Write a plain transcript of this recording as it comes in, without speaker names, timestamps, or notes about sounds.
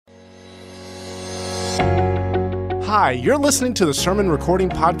Hi, you're listening to the sermon recording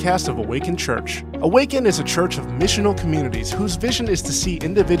podcast of Awaken Church. Awaken is a church of missional communities whose vision is to see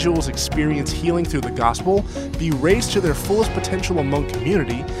individuals experience healing through the gospel, be raised to their fullest potential among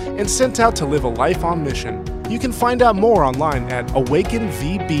community, and sent out to live a life on mission. You can find out more online at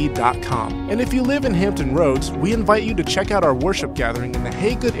awakenvb.com. And if you live in Hampton Roads, we invite you to check out our worship gathering in the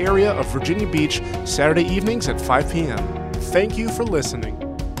Haygood area of Virginia Beach, Saturday evenings at 5 p.m. Thank you for listening.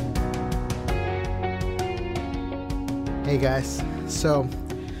 Hey guys, so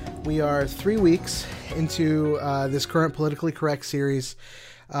we are 3 weeks into this current Politically Correct series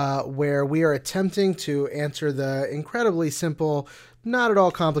where we are attempting to answer the incredibly simple, not at all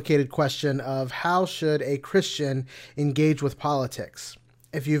complicated question of how should a Christian engage with politics.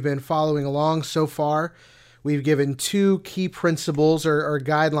 If you've been following along so far, we've given two key principles or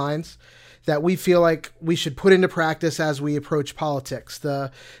guidelines that we feel like we should put into practice as we approach politics.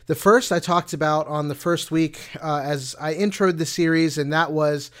 The first I talked about on the first week as I introed the series, and that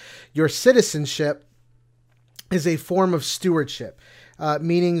was your citizenship is a form of stewardship,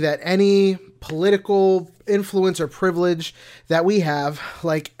 meaning that any political influence or privilege that we have,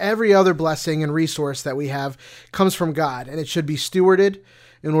 like every other blessing and resource that we have, comes from God, and it should be stewarded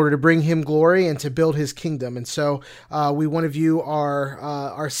in order to bring him glory and to build his kingdom. And so we want to view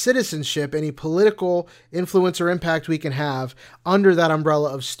our citizenship, any political influence or impact we can have, under that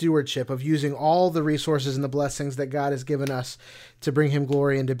umbrella of stewardship, of using all the resources and the blessings that God has given us to bring him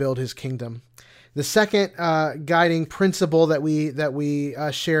glory and to build his kingdom. The second guiding principle that we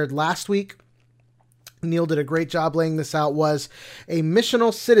shared last week, Neil did a great job laying this out, was a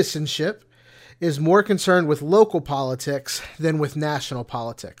missional citizenship is more concerned with local politics than with national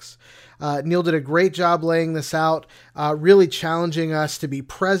politics. Neil did a great job laying this out, really challenging us to be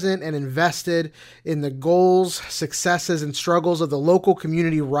present and invested in the goals, successes, and struggles of the local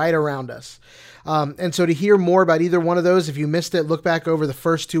community right around us. And so to hear more about either one of those, if you missed it, look back over the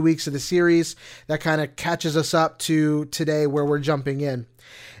first 2 weeks of the series. That kind of catches us up to today where we're jumping in.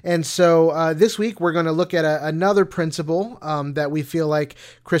 And so this week, we're going to look at another principle that we feel like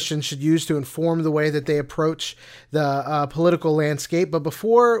Christians should use to inform the way that they approach the political landscape. But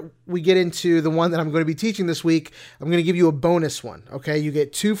before we get into the one that I'm going to be teaching this week, I'm going to give you a bonus one. Okay, you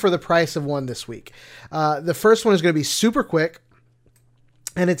get two for the price of one this week. The first one is going to be super quick,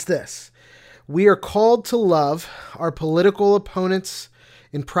 and it's this. We are called to love our political opponents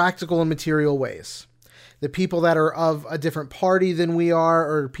in practical and material ways. The people that are of a different party than we are,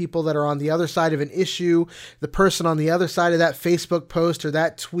 or people that are on the other side of an issue, the person on the other side of that Facebook post or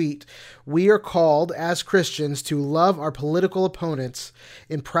that tweet, we are called as Christians to love our political opponents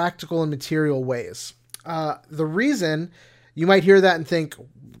in practical and material ways. The reason you might hear that and think,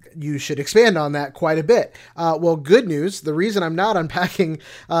 you should expand on that quite a bit. Well, good news. The reason I'm not unpacking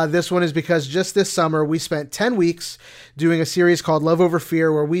this one is because just this summer, we spent 10 weeks doing a series called Love Over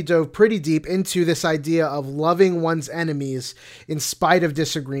Fear, where we dove pretty deep into this idea of loving one's enemies in spite of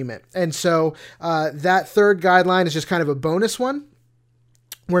disagreement. And so that third guideline is just kind of a bonus one.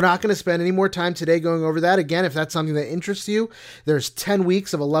 We're not going to spend any more time today going over that. Again, if that's something that interests you, there's 10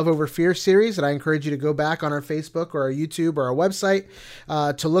 weeks of a Love Over Fear series that I encourage you to go back on our Facebook or our YouTube or our website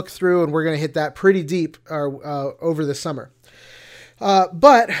to look through, and we're going to hit that pretty deep over the summer.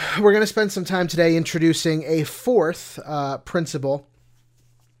 But we're going to spend some time today introducing a fourth principle.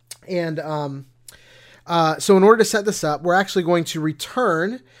 And so in order to set this up, we're actually going to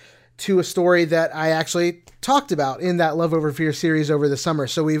return to a story that I actually talked about in that Love Over Fear series over the summer.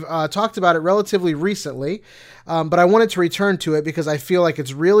 So we've talked about it relatively recently, but I wanted to return to it because I feel like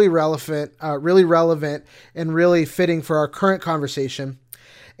it's really relevant, and really fitting for our current conversation.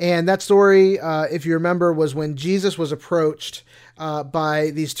 And that story, if you remember, was when Jesus was approached by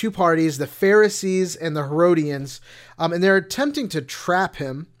these two parties, the Pharisees and the Herodians, and they're attempting to trap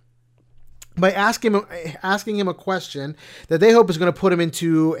him by asking him a question that they hope is going to put him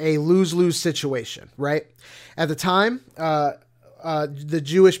into a lose-lose situation, right? At the time, the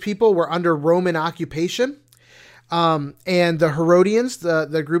Jewish people were under Roman occupation, and the Herodians,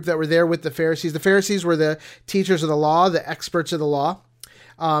 the group that were there with the Pharisees were the teachers of the law, the experts of the law,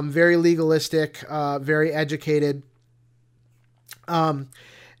 very legalistic, very educated,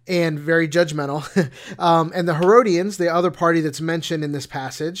 and very judgmental. And the Herodians, the other party that's mentioned in this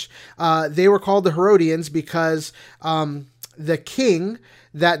passage, they were called the Herodians because the king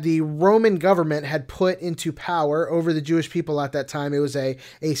that the Roman government had put into power over the Jewish people at that time. It was a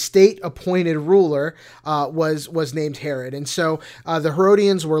state-appointed ruler, was named Herod. And so the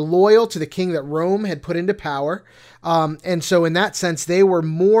Herodians were loyal to the king that Rome had put into power. And so in that sense, they were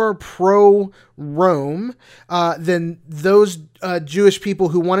more pro-Rome than those Jewish people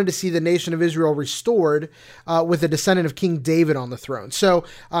who wanted to see the nation of Israel restored with a descendant of King David on the throne. So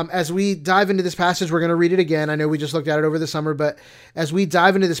as we dive into this passage, we're going to read it again. I know we just looked at it over the summer, but as we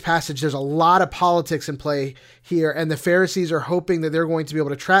dive into this passage, there's a lot of politics in play here, and the Pharisees are hoping that they're going to be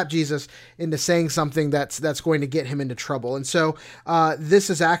able to trap Jesus into saying something that's going to get him into trouble. And so this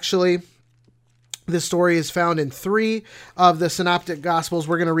story is found in 3 of the Synoptic Gospels.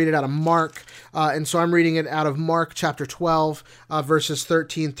 We're going to read it out of Mark, and so I'm reading it out of Mark chapter 12, verses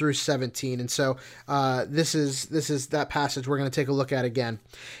 13 through 17. And so this is that passage we're going to take a look at again.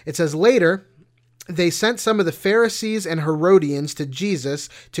 It says, "Later, they sent some of the Pharisees and Herodians to Jesus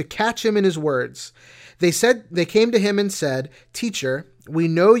to catch him in his words. They came to him and said, 'Teacher, we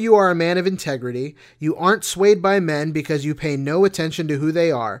know you are a man of integrity. You aren't swayed by men because you pay no attention to who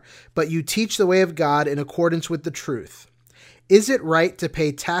they are, but you teach the way of God in accordance with the truth. Is it right to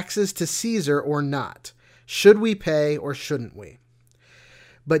pay taxes to Caesar or not? Should we pay or shouldn't we?'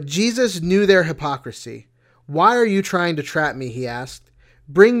 But Jesus knew their hypocrisy. 'Why are you trying to trap me?' he asked.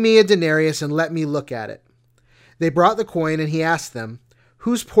 'Bring me a denarius and let me look at it.' They brought the coin, and he asked them,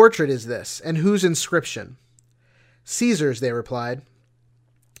 'Whose portrait is this, and whose inscription?' 'Caesar's,' they replied.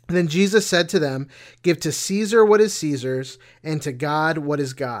 Then Jesus said to them, 'Give to Caesar what is Caesar's, and to God what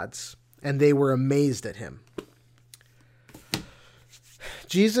is God's.' And they were amazed at him."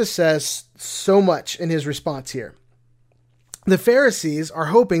 Jesus says so much in his response here. The Pharisees are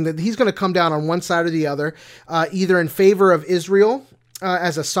hoping that he's going to come down on one side or the other, either in favor of Israel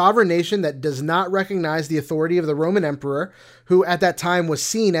as a sovereign nation that does not recognize the authority of the Roman emperor, who at that time was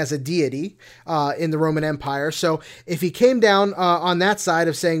seen as a deity in the Roman Empire. So if he came down on that side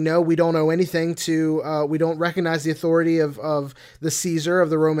of saying, no, we don't owe anything to, we don't recognize the authority of the Caesar, of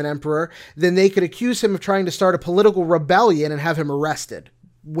the Roman emperor, then they could accuse him of trying to start a political rebellion and have him arrested.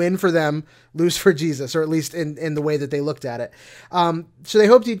 Win for them, lose for Jesus, or at least in the way that they looked at it. So they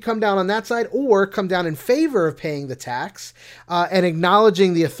hoped he'd come down on that side, or come down in favor of paying the tax and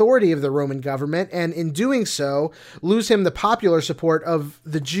acknowledging the authority of the Roman government, and in doing so, lose him the popular support of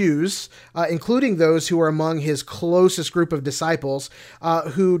the Jews, including those who were among his closest group of disciples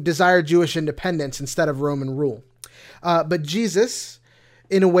who desired Jewish independence instead of Roman rule. But Jesus,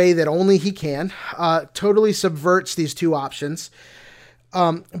 in a way that only he can, totally subverts these two options.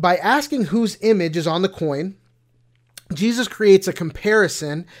 By asking whose image is on the coin, Jesus creates a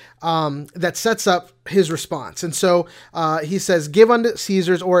comparison that sets up his response. And so he says, "Give unto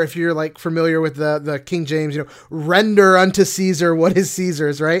Caesar's," or if you're like familiar with the King James, render unto Caesar what is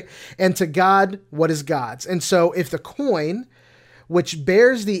Caesar's, right? And to God what is God's. And so if the coin, which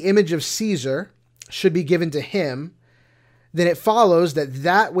bears the image of Caesar, should be given to him, then it follows that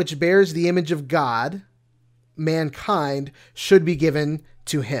that which bears the image of God, mankind, should be given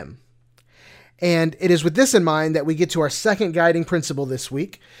to him. And it is with this in mind that we get to our second guiding principle this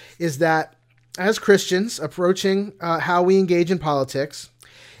week, is that as Christians approaching how we engage in politics,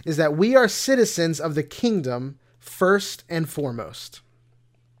 is that we are citizens of the kingdom first and foremost.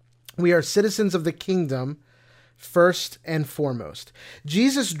 We are citizens of the kingdom first and foremost.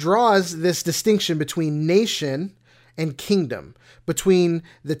 Jesus draws this distinction between nation and kingdom, between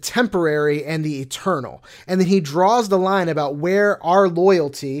the temporary and the eternal. And then he draws the line about where our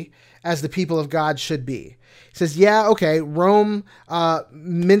loyalty as the people of God should be. He says, yeah, okay, Rome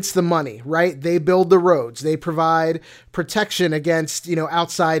mints the money, right? They build the roads. They provide protection against,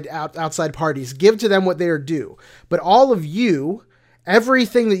 outside parties. Give to them what they are due. But all of you,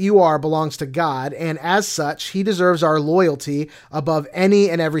 everything that you are, belongs to God, and as such, he deserves our loyalty above any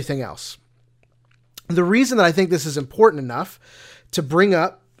and everything else. The reason that I think this is important enough to bring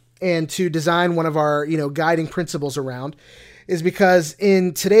up and to design one of our, guiding principles around is because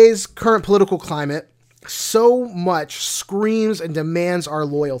in today's current political climate, so much screams and demands our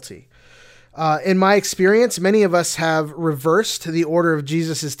loyalty. In my experience, many of us have reversed the order of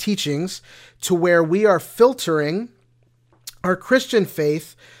Jesus's teachings to where we are filtering our Christian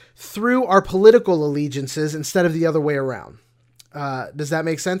faith through our political allegiances instead of the other way around. Does that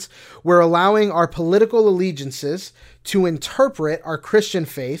make sense? We're allowing our political allegiances to interpret our Christian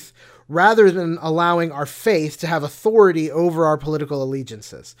faith rather than allowing our faith to have authority over our political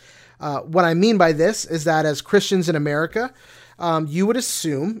allegiances. What I mean by this is that as Christians in America, you would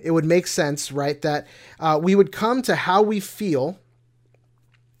assume, it would make sense, right, that we would come to how we feel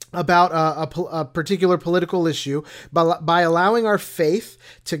about a particular political issue by allowing our faith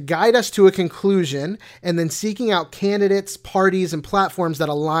to guide us to a conclusion and then seeking out candidates, parties, and platforms that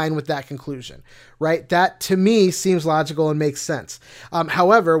align with that conclusion, right? That to me seems logical and makes sense.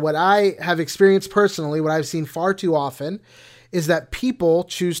 However, what I have experienced personally, what I've seen far too often, is that people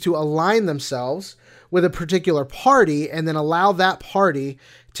choose to align themselves with a particular party and then allow that party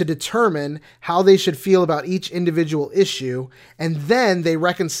to determine how they should feel about each individual issue, and then they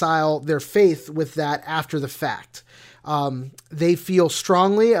reconcile their faith with that after the fact. They feel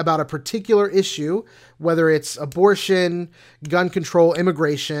strongly about a particular issue, whether it's abortion, gun control,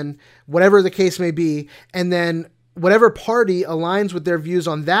 immigration, whatever the case may be, and then whatever party aligns with their views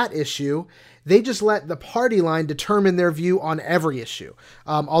on that issue, they just let the party line determine their view on every issue,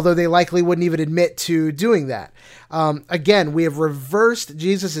 although they likely wouldn't even admit to doing that. Again, we have reversed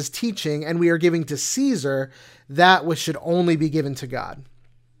Jesus' teaching, and we are giving to Caesar that which should only be given to God.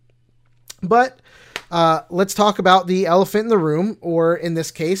 But let's talk about the elephant in the room, or in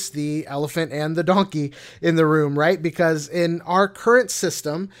this case, the elephant and the donkey in the room, right? Because in our current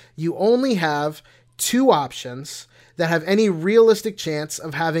system, you only have two options that have any realistic chance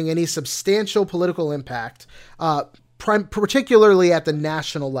of having any substantial political impact, particularly at the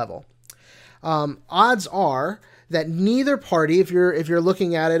national level. Odds are that neither party, if you're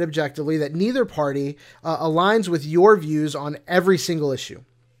looking at it objectively, that neither party aligns with your views on every single issue.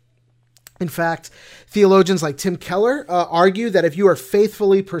 In fact, theologians like Tim Keller argue that if you are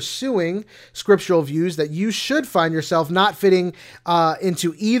faithfully pursuing scriptural views, that you should find yourself not fitting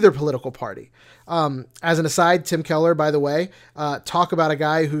into either political party. As an aside, Tim Keller, by the way, talk about a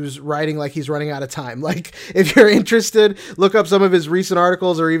guy who's writing like he's running out of time. Like, if you're interested, look up some of his recent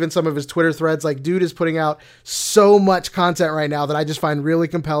articles or even some of his Twitter threads. Like, dude is putting out so much content right now that I just find really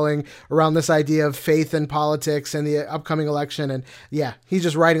compelling around this idea of faith and politics and the upcoming election. And yeah, he's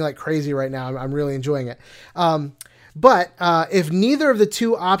just writing like crazy right now. I'm really enjoying it. But if neither of the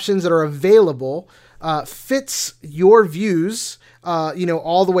two options that are available fits your views,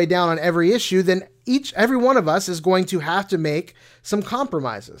 all the way down on every issue, then every one of us is going to have to make some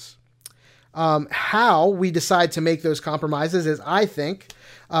compromises. How we decide to make those compromises is, I think,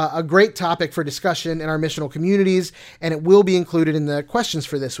 a great topic for discussion in our missional communities, and it will be included in the questions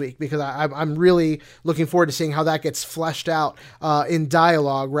for this week, because I'm really looking forward to seeing how that gets fleshed out in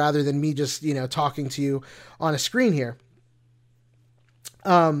dialogue rather than me just, talking to you on a screen here.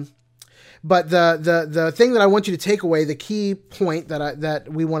 But the thing that I want you to take away, the key point that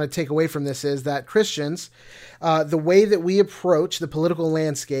we want to take away from this is that Christians, the way that we approach the political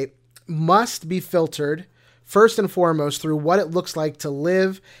landscape must be filtered first and foremost through what it looks like to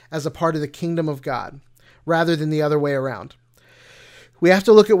live as a part of the kingdom of God, rather than the other way around. We have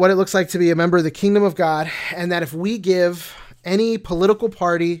to look at what it looks like to be a member of the kingdom of God, and that if we give any political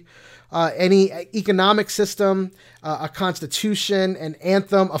party, any economic system, a constitution, an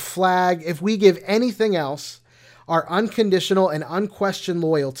anthem, a flag, if we give anything else our unconditional and unquestioned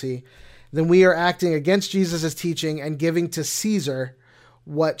loyalty, then we are acting against Jesus' teaching and giving to Caesar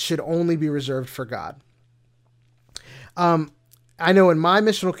what should only be reserved for God. I know in my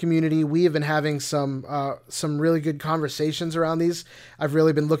missional community, we have been having some really good conversations around these. I've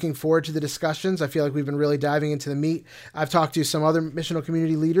really been looking forward to the discussions. I feel like we've been really diving into the meat. I've talked to some other missional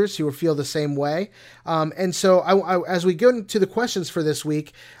community leaders who feel the same way. And so as we go into the questions for this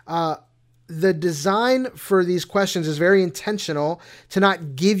week, the design for these questions is very intentional to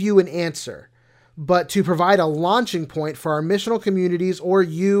not give you an answer, but to provide a launching point for our missional communities, or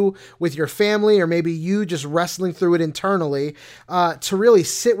you with your family, or maybe you just wrestling through it internally, to really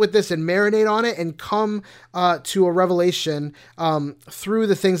sit with this and marinate on it and come to a revelation through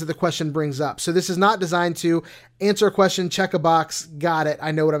the things that the question brings up. So this is not designed to answer a question, check a box, got it, I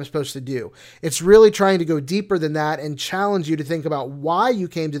know what I'm supposed to do. It's really trying to go deeper than that and challenge you to think about why you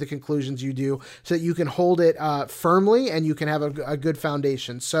came to the conclusions you do, so that you can hold it firmly and you can have a good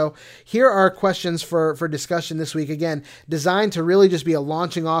foundation. So here are questions for discussion this week, again, designed to really just be a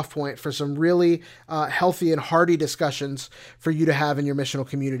launching off point for some really healthy and hearty discussions for you to have in your missional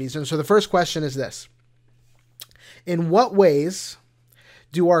communities. And so the first question is this: in what ways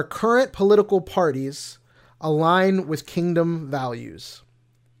do our current political parties align with kingdom values?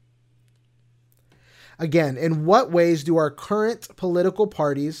 Again, in what ways do our current political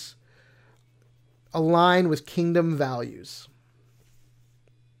parties align with kingdom values?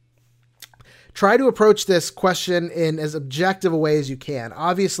 try to approach this question in as objective a way as you can.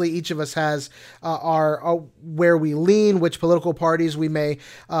 Obviously, each of us has our where we lean, which political parties we may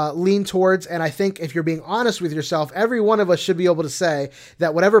lean towards. And I think if you're being honest with yourself, every one of us should be able to say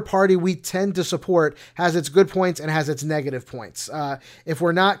that whatever party we tend to support has its good points and has its negative points. If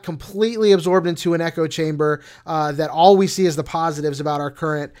we're not completely absorbed into an echo chamber that all we see is the positives about our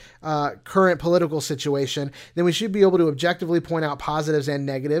current political situation, then we should be able to objectively point out positives and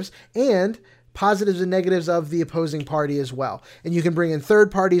negatives, and positives and negatives of the opposing party as well. And you can bring in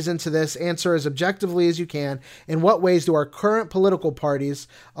third parties into this, answer as objectively as you can. In what ways do our current political parties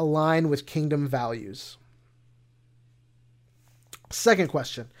align with kingdom values? Second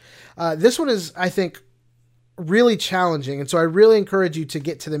question. This one is, I think, really challenging. And so I really encourage you to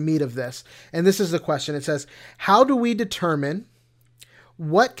get to the meat of this. And this is the question. It says, how do we determine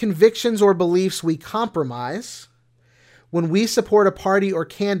what convictions or beliefs we compromise when we support a party or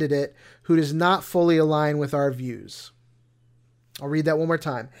candidate who does not fully align with our views? I'll read that one more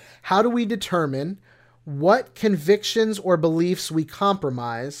time. How do we determine what convictions or beliefs we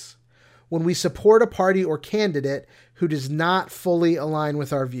compromise when we support a party or candidate who does not fully align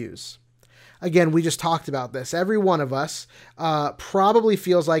with our views? Again, we just talked about this. Every one of us probably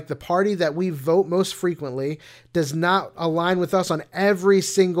feels like the party that we vote most frequently does not align with us on every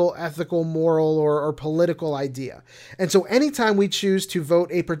single ethical, moral, or political idea. And so anytime we choose to vote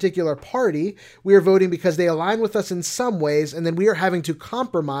a particular party, we are voting because they align with us in some ways, and then we are having to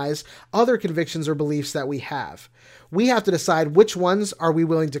compromise other convictions or beliefs that we have. We have to decide which ones are we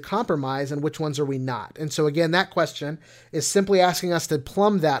willing to compromise and which ones are we not. And so again, that question is simply asking us to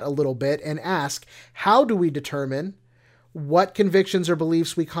plumb that a little bit and ask, how do we determine what convictions or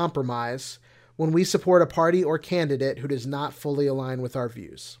beliefs we compromise when we support a party or candidate who does not fully align with our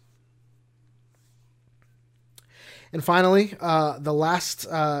views? And finally, the last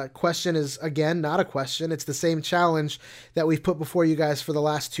question is, again, not a question. It's the same challenge that we've put before you guys for the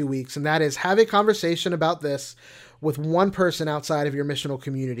last 2 weeks. And that is, have a conversation about this with one person outside of your missional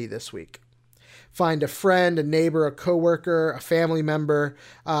community this week. Find a friend, a neighbor, a coworker, a family member,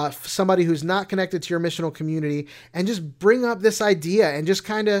 somebody who's not connected to your missional community, and just bring up this idea and just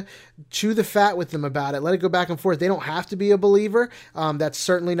kind of chew the fat with them about it. Let it go back and forth. They don't have to be a believer. That's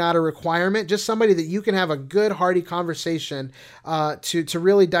certainly not a requirement. Just somebody that you can have a good, hearty conversation to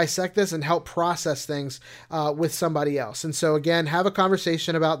really dissect this and help process things with somebody else. And so again, have a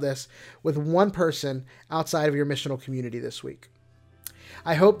conversation about this with one person outside of your missional community this week.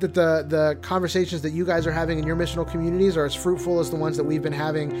 I hope that the conversations that you guys are having in your missional communities are as fruitful as the ones that we've been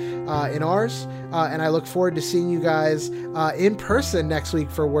having in ours. And I look forward to seeing you guys in person next week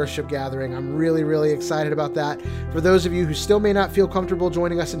for worship gathering. I'm really, really excited about that. For those of you who still may not feel comfortable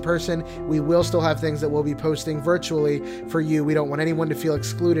joining us in person, we will still have things that we'll be posting virtually for you. We don't want anyone to feel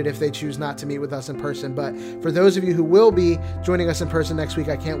excluded if they choose not to meet with us in person. But for those of you who will be joining us in person next week,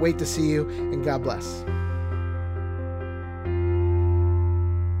 I can't wait to see you, and God bless.